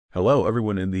Hello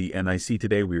everyone in the NIC.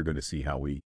 Today we are going to see how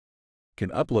we can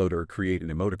upload or create an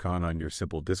emoticon on your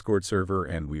simple Discord server,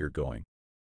 and we are going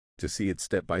to see it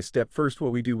step by step. First,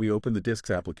 what we do, we open the Discs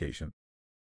application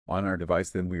on our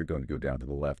device. Then we are going to go down to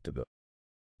the left to the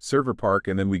server park,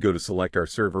 and then we go to select our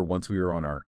server. Once we are on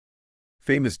our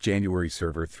famous January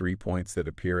server, 3 points that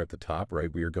appear at the top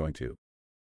right, we are going to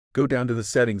go down to the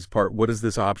settings part. What is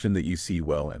this option that you see?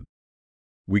 Well, and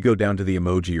we go down to the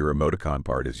emoji or emoticon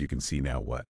part. As you can see now,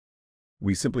 what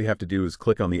we simply have to do is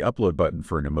click on the upload button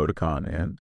for an emoticon,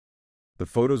 and the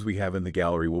photos we have in the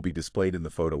gallery will be displayed in the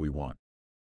photo we want.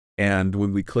 And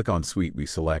when we click on Suite, we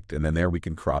select, and then there we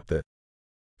can crop the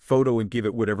photo and give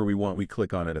it whatever we want. We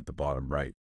click on it at the bottom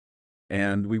right,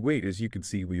 and we wait. As you can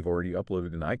see, we've already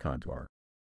uploaded an icon to our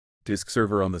disk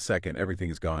server. On the second everything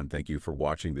is gone. Thank you for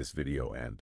watching this video,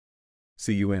 and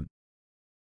see you in